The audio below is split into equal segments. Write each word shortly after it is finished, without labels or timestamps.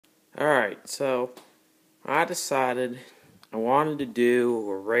Alright, so I decided I wanted to do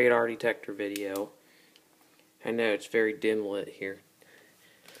a radar detector video. I know it's very dim lit here.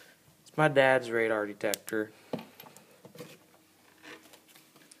 It's my dad's radar detector.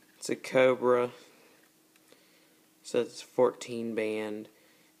 It's a Cobra. It says it's 14 band.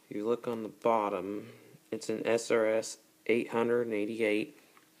 If you look on the bottom, it's an SRS 888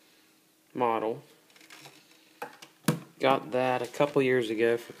 model. Got that a couple years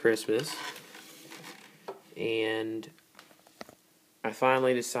ago for Christmas, and I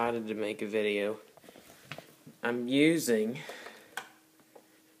finally decided to make a video. I'm using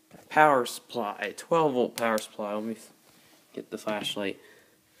a power supply, a 12 volt power supply. Let me get the flashlight.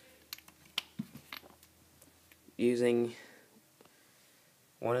 Using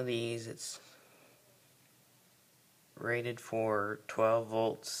one of these. It's rated for 12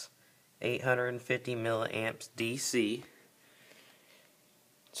 volts, 850 milliamps DC.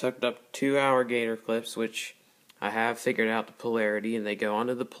 It's hooked up 2-hour gator clips, which I have figured out the polarity, and they go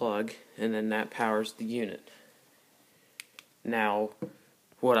onto the plug, and then that powers the unit. Now,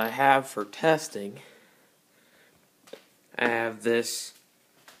 what I have for testing, I have this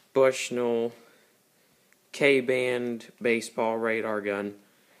Bushnell K-band baseball radar gun,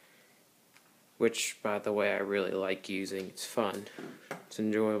 which, by the way, I really like using. It's fun. It's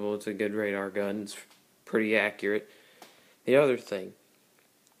enjoyable. It's a good radar gun. It's pretty accurate. The other thing,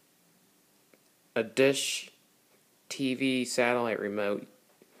 a dish TV satellite remote,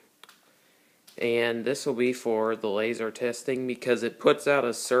 and this will be for the laser testing because it puts out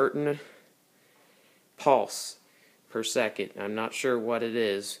a certain pulse per second. I'm not sure what it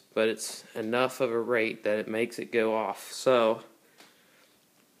is, but it's enough of a rate that it makes it go off. So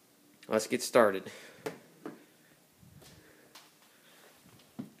let's get started.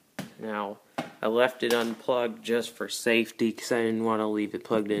 Now, I left it unplugged just for safety because I didn't want to leave it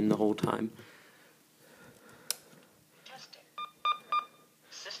plugged in the whole time. Testing.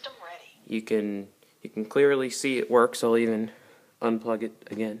 System ready. You can clearly see it works. I'll even unplug it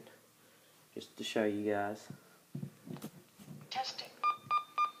again just to show you guys. Testing.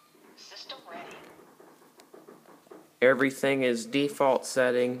 System ready. Everything is default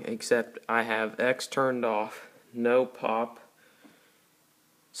setting except I have X turned off, no pop.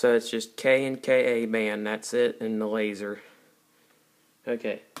 So it's just K and Ka-band, that's it, and the laser.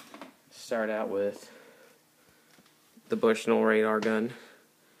 Okay, start out with the Bushnell radar gun.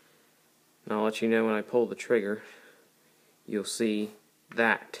 And I'll let you know when I pull the trigger, you'll see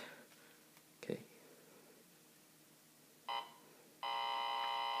that. Okay.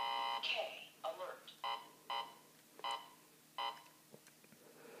 K alert.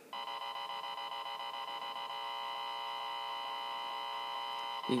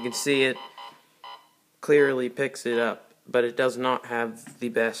 You can see it clearly picks it up, but it does not have the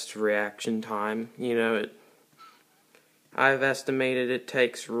best reaction time. You know, I've estimated it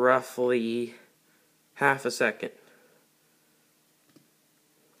takes roughly half a second.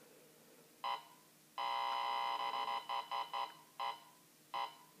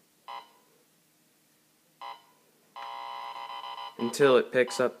 Until it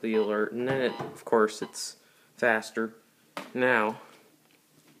picks up the alert, and then of course it's faster. Now,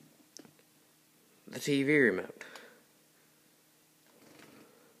 the TV remote.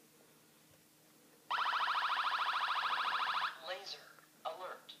 Laser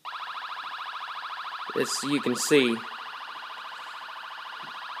alert. You can see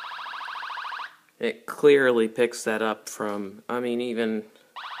it clearly picks that up from, even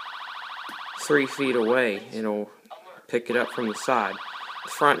 3 feet away. It'll pick it up from the side.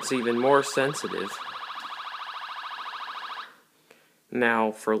 The front's even more sensitive.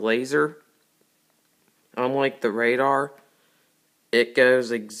 Now, for laser, unlike the radar, it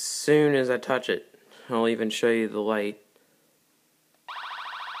goes as soon as I touch it. I'll even show you the light.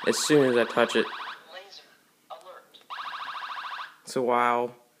 As soon as I touch it. Laser alert. So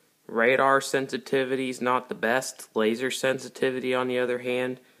while radar sensitivity is not the best, laser sensitivity, on the other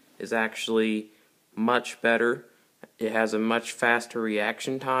hand, is actually much better. It has a much faster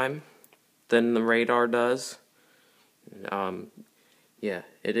reaction time than the radar does. Yeah,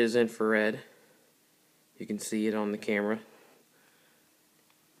 it is infrared. You can see it on the camera.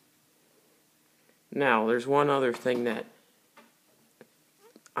 Now, there's one other thing that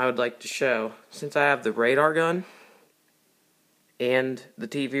I would like to show. Since I have the radar gun and the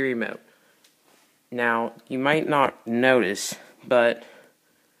TV remote. Now, you might not notice, but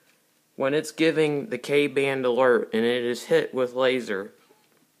when it's giving the K-band alert and it is hit with laser,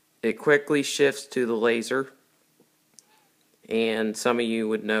 it quickly shifts to the laser. And some of you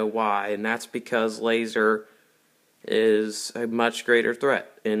would know why, and that's because laser is a much greater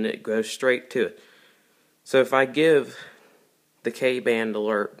threat, and it goes straight to it. So if I give the K-band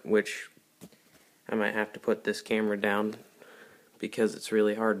alert, which I might have to put this camera down because it's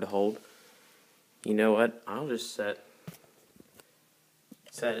really hard to hold. You know what? I'll just set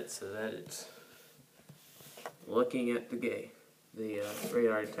it so that it's looking at the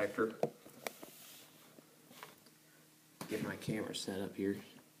radar detector. Get my camera set up here.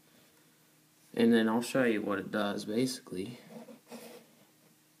 And then I'll show you what it does basically.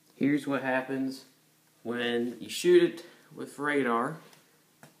 Here's what happens when you shoot it with radar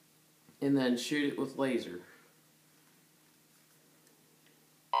and then shoot it with laser.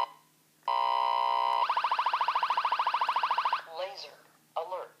 Laser.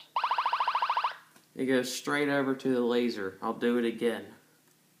 Alert. It goes straight over to the laser. I'll do it again.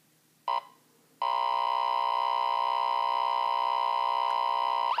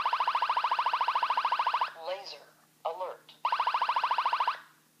 Laser. Alert.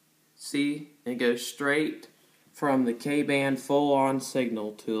 See, it goes straight from the K-band full-on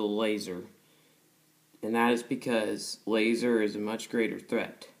signal to a laser. And that is because laser is a much greater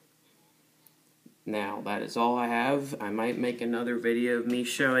threat. Now, that is all I have. I might make another video of me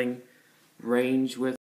showing range with